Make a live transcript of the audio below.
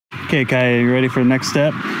Okay, Kaya, you ready for the next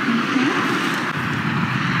step?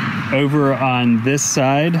 Over on this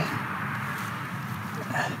side,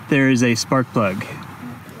 there is a spark plug.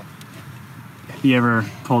 Have you ever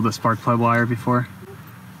pulled a spark plug wire before?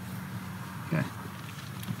 Okay.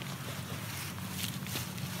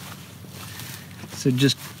 So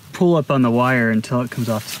just pull up on the wire until it comes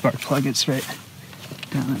off the spark plug. It's right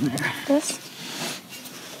down in there. This?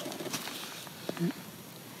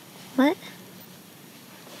 What?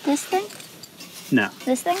 This thing? No.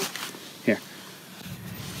 This thing? Here.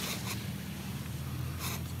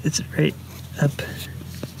 It's right up.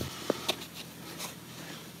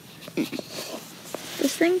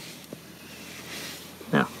 This thing?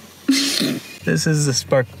 No. This is the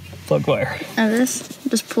spark plug wire. Oh, this?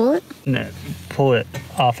 Just pull it? No, pull it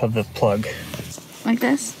off of the plug. Like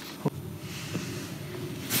this?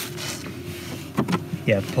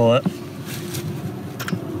 Yeah, pull it.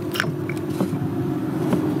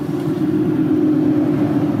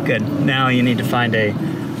 Good. Now you need to find a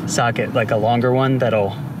socket, like a longer one,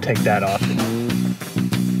 that'll take that off.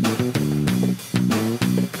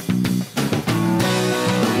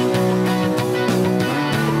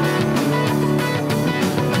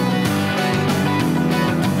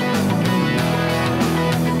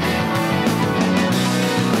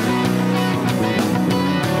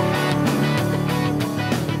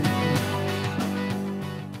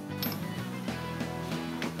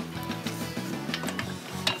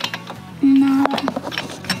 No.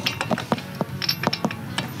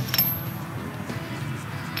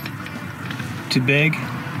 Too big?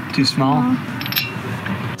 Too small? No.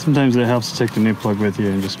 Sometimes it helps to take the new plug with you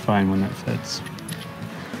and just find one that fits.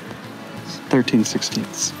 It's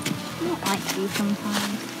 13/16. I don't like to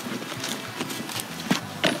sometimes.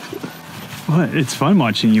 What? It's fun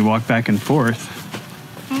watching you walk back and forth.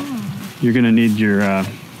 Mm. You're gonna need your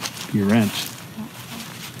wrench.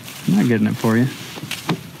 I'm not getting it for you.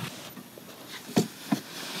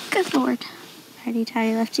 Good Lord. Righty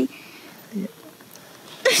tighty lefty. Yeah.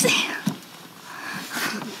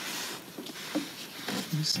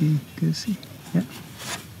 Goosey. Yeah.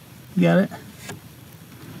 You got it?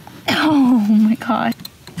 Oh my God.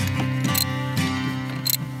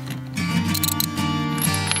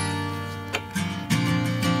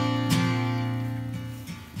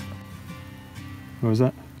 What was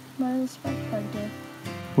that? What does a spark plug do?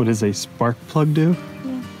 What does a spark plug do?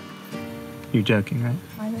 Yeah. You're joking, right?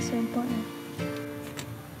 Why is it so important?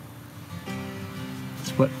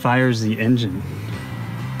 It's what fires the engine.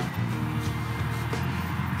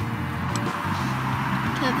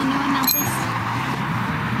 Have the new one now, please?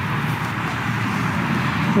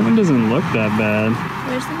 That one doesn't look that bad.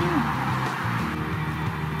 Where's the new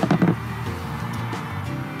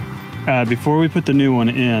one? Before we put the new one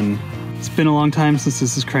in, it's been a long time since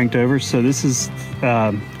this is cranked over, so this is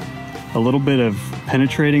a little bit of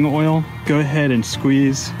penetrating oil. Go ahead and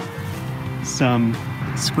squeeze some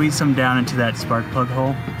down into that spark plug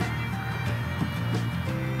hole.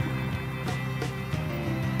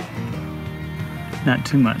 Not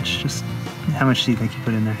too much, just how much do you think you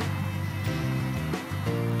put in there?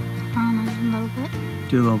 A little bit.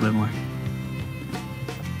 Do a little bit more.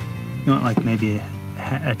 You want like maybe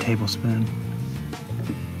a tablespoon.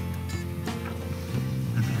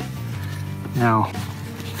 Okay. Now,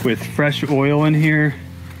 with fresh oil in here,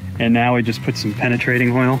 and now we just put some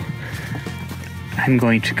penetrating oil, I'm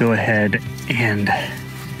going to go ahead and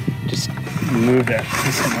just move that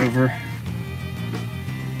piston over.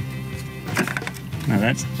 Now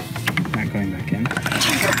that's not going back in.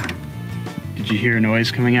 Did you hear a noise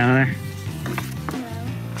coming out of there? No.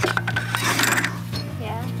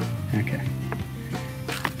 Yeah. Okay.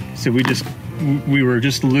 So we were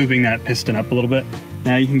just lubing that piston up a little bit.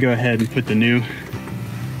 Now you can go ahead and put the new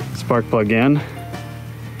spark plug in,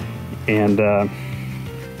 and I'm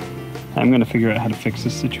gonna figure out how to fix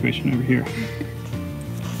this situation over here.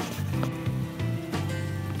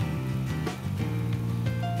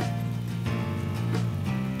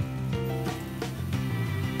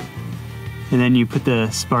 And then you put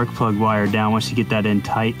the spark plug wire down once you get that in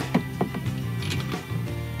tight.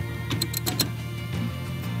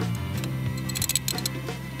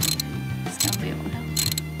 It's gonna be a while.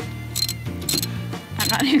 I'm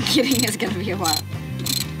not even kidding, it's gonna be a while.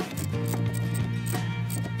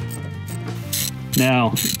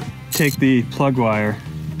 Now, take the plug wire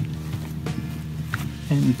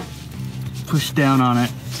and push down on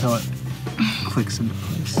it until it clicks into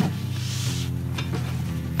place.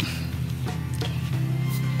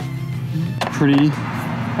 Pretty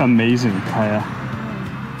amazing, Kaya.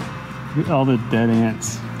 Look at all the dead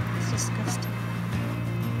ants. It's disgusting.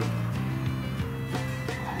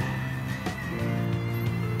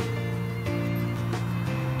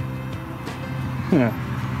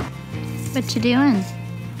 What you doing?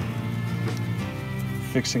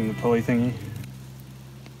 Fixing the pulley thingy.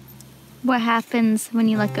 What happens when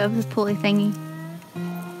you let go of the pulley thingy?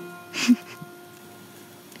 Would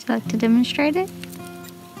you like to demonstrate it?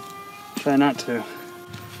 Try not to.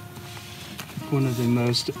 One of the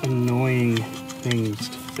most annoying things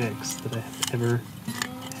to fix that I've ever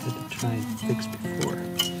had to try and fix before.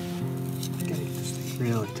 Gotta get this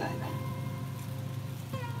thing really tight.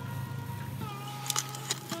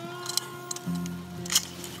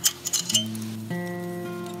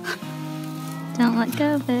 Don't let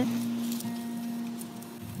go of it.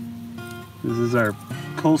 This is our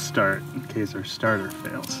pull start in case our starter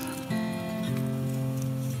fails.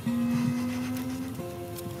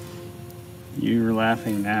 You're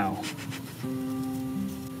laughing now.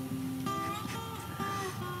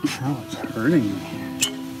 Oh, it's hurting me.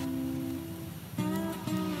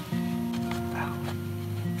 Ow.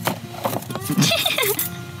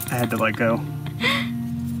 I had to let go.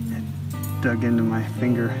 It dug into my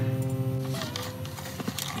finger.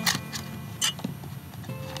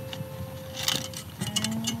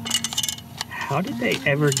 How did they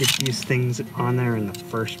ever get these things on there in the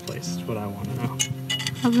first place is what I want to know.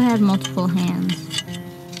 Probably had multiple hands.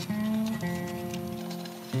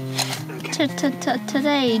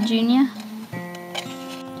 Today, Junior.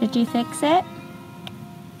 Did you fix it?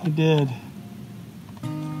 I did.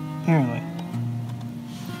 Apparently.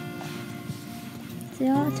 See,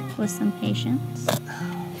 all it took was some patience.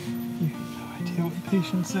 You have no idea what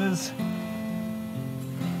patience is.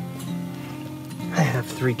 I have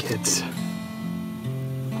 3 kids.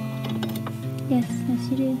 Yes,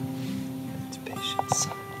 you do. It's patience.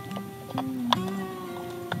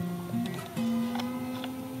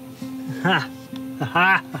 Ha!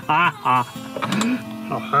 Ha ha ha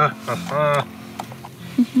ha!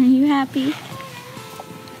 Are you happy?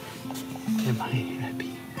 Am I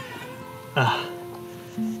happy?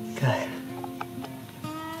 Okay.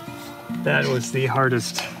 That was the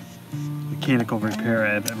hardest mechanical repair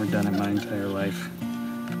I have ever done in my entire life.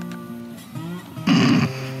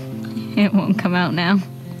 It won't come out now.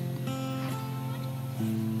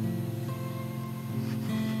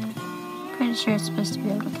 Pretty sure it's supposed to be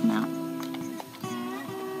able to come out.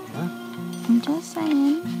 Huh? I'm just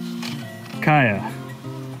saying. Kaya,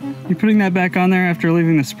 you putting that back on there after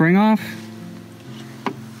leaving the spring off?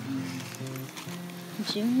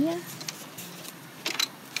 Junior?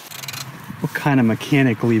 What kind of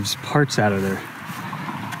mechanic leaves parts out of there?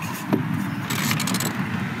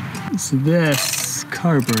 It's this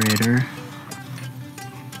carburetor.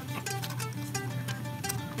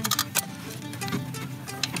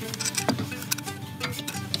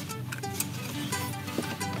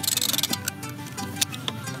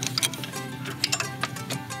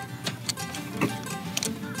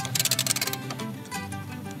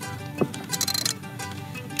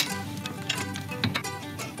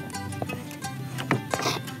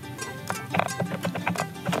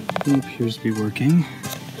 It appears to be working.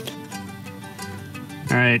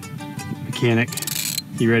 All right, mechanic,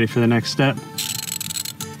 you ready for the next step?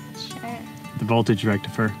 Sure. The voltage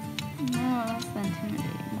rectifier. No, that's the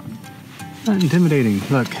intimidating one. Not intimidating,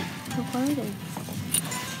 look. The voltage.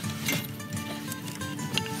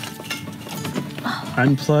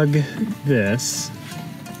 Unplug this,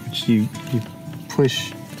 which you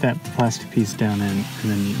push that plastic piece down in, and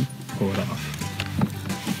then you pull it off.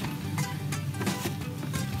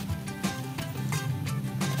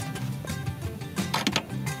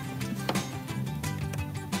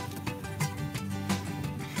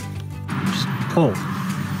 Pull.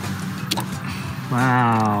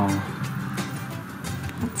 Wow.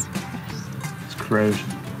 That's gross. It's corrosion.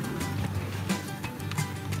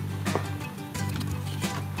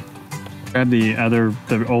 Grab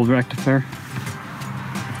the old rectifier.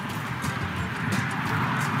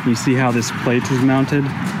 You see how this plate is mounted?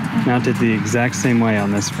 Mounted the exact same way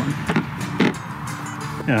on this one.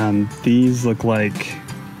 These look like,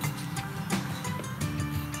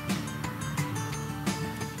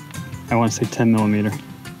 I want to say 10 millimeter.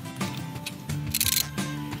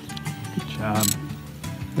 Good job.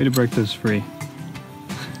 Way to break those free.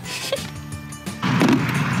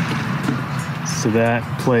 So that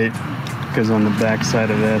plate goes on the back side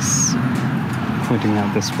of this, pointing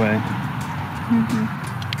out this way. Mm-hmm.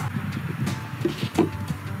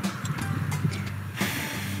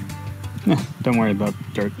 Don't worry about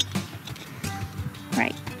dirt.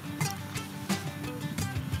 Right.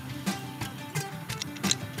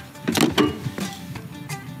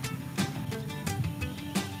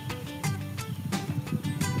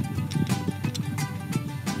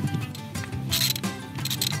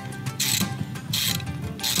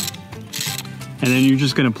 And then you're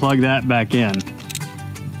just gonna plug that back in.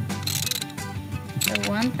 The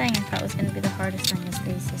one thing I thought was going to be the hardest thing is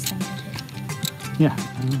the assistant to do. Yeah,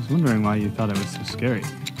 I was wondering why you thought it was so scary.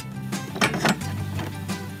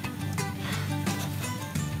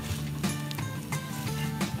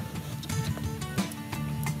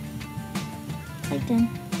 Again.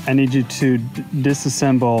 I need you to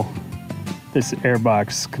disassemble this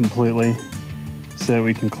airbox completely so that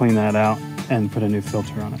we can clean that out and put a new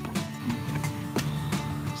filter on it.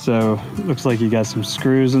 So, looks like you got some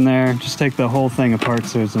screws in there. Just take the whole thing apart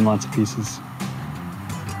so it's in lots of pieces.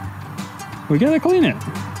 We gotta clean it.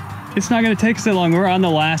 It's not gonna take so long. We're on the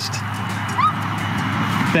last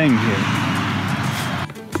thing here.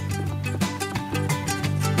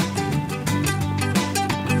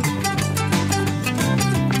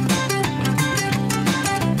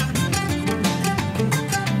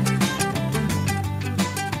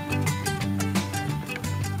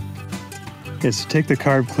 Okay, so take the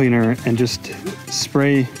carb cleaner and just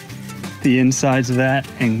spray the insides of that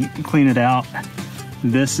and clean it out.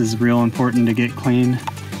 This is real important to get clean.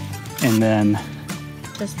 And then...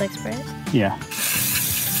 Just like spray it? Yeah.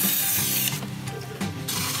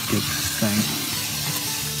 Get this thing.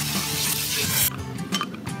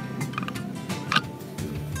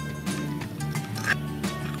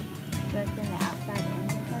 Both in the outside and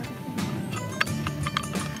the inside?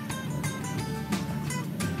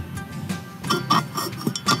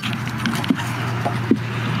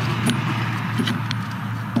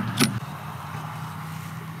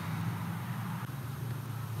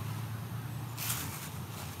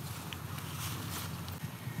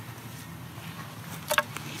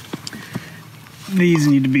 These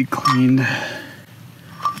need to be cleaned.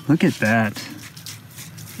 Look at that.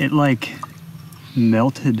 It like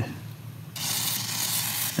melted.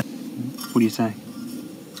 What do you say?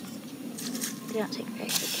 You don't take very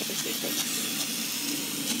good care of these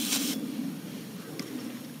things.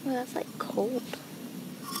 Oh, that's like cold.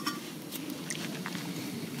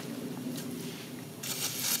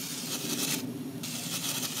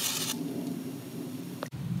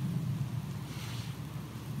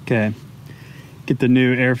 Okay. Get the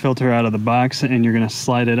new air filter out of the box and you're gonna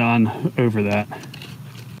slide it on over that.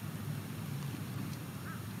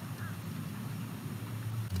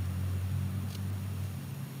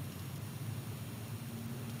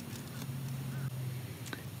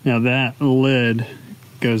 Now that lid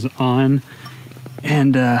goes on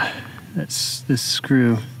and that's this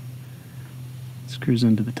screw screws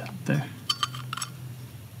into the top there.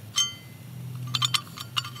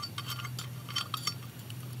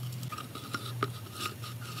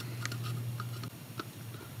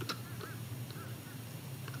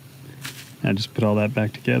 Now just put all that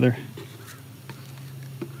back together.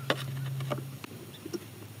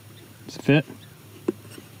 Does it fit?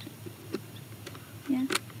 Yeah.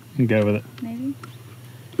 And go with it. Maybe.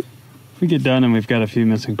 If we get done and we've got a few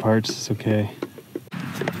missing parts, it's okay.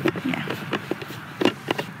 Yeah.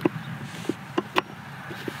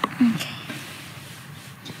 Okay.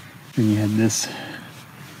 Then you had this.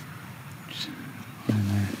 In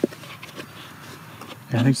there.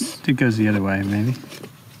 Yeah, I think it goes the other way, maybe.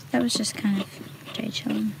 That was just kind of dry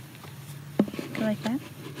chilling. Go like that?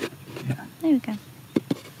 Yeah. There we go.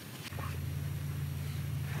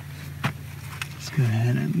 Let's go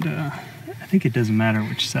ahead and I think it doesn't matter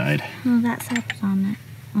which side. Well, that side was on that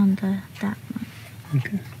one.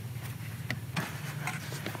 Okay.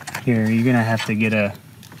 Here, you're gonna have to get a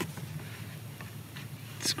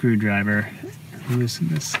screwdriver and loosen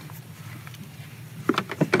this.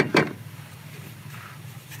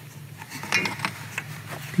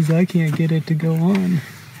 Because I can't get it to go on.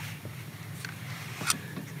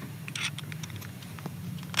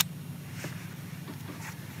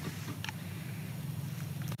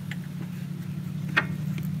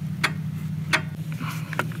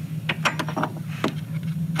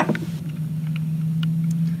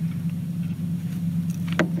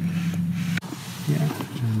 Yeah,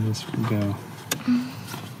 and this will go.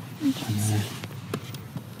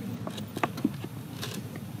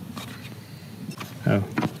 Oh,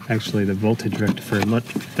 actually the voltage rectifier, let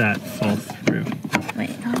that fall through.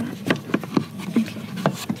 Wait, hold on. Okay.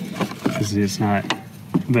 Because it's not,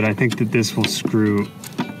 but I think that this will screw.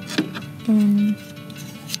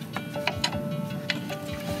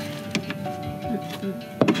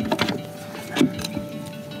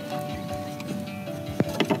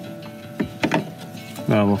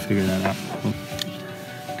 Well, we'll figure that out.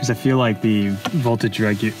 Because I feel like the voltage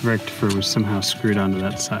rectifier was somehow screwed onto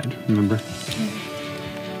that side, remember?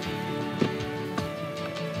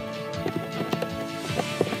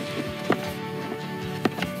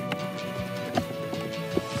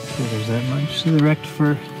 So there's that much. So the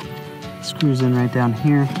rectifier screws in right down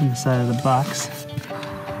here on the side of the box.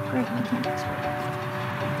 Right, you can't fix it.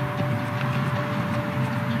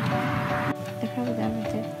 They're probably down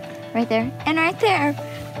right there. Right there. And right there.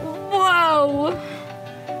 Whoa!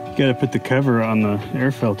 You gotta put the cover on the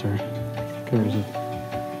air filter. Covers it.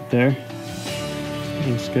 There.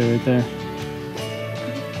 Let's go right there.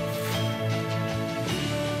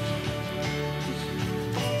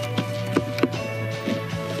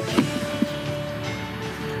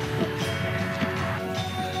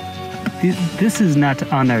 This is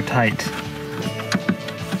not on there tight.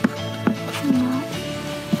 No.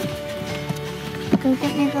 Go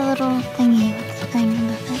get me the little thingy with the thing in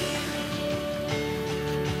the thing.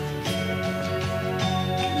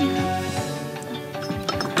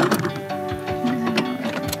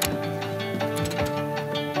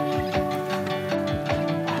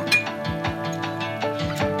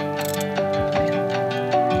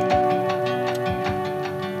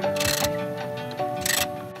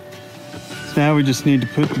 So now we just need to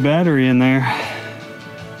put the battery in there.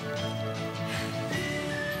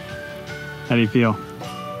 How do you feel?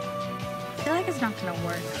 I feel like it's not gonna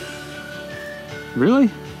work.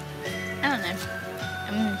 Really? I don't know.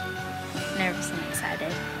 I'm nervous and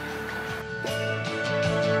excited.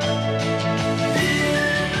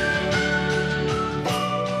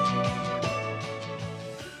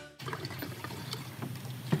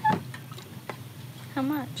 How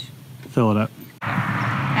much? Fill it up.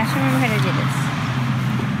 I just remember how to do this.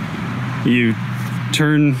 You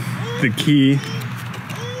turn the key.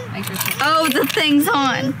 Oh, the thing's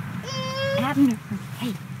on.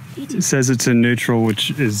 Hey, It says it's in neutral,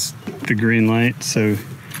 which is the green light, so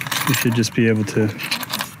you should just be able to.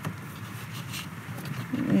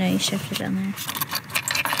 no, you shift it down there.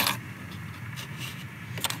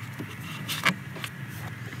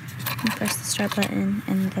 You press the start button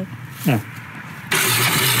and the. Oh.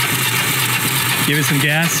 Give it some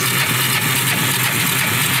gas.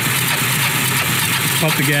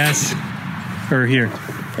 Pump the gas. Or here.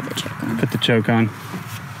 Put the choke on. Put the choke on.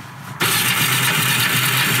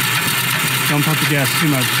 Don't pump the gas too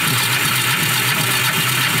much.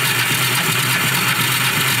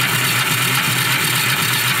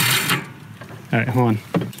 All right, hold on.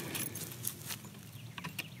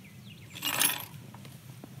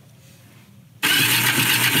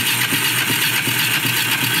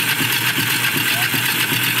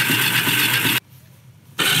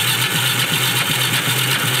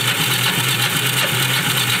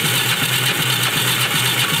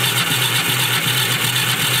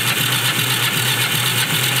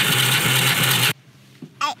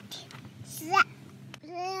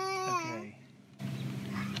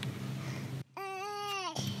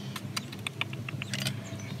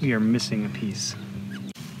 We are missing a piece.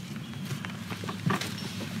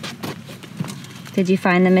 Did you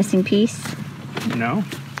find the missing piece? No?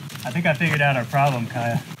 I think I figured out our problem,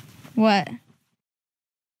 Kaya. What?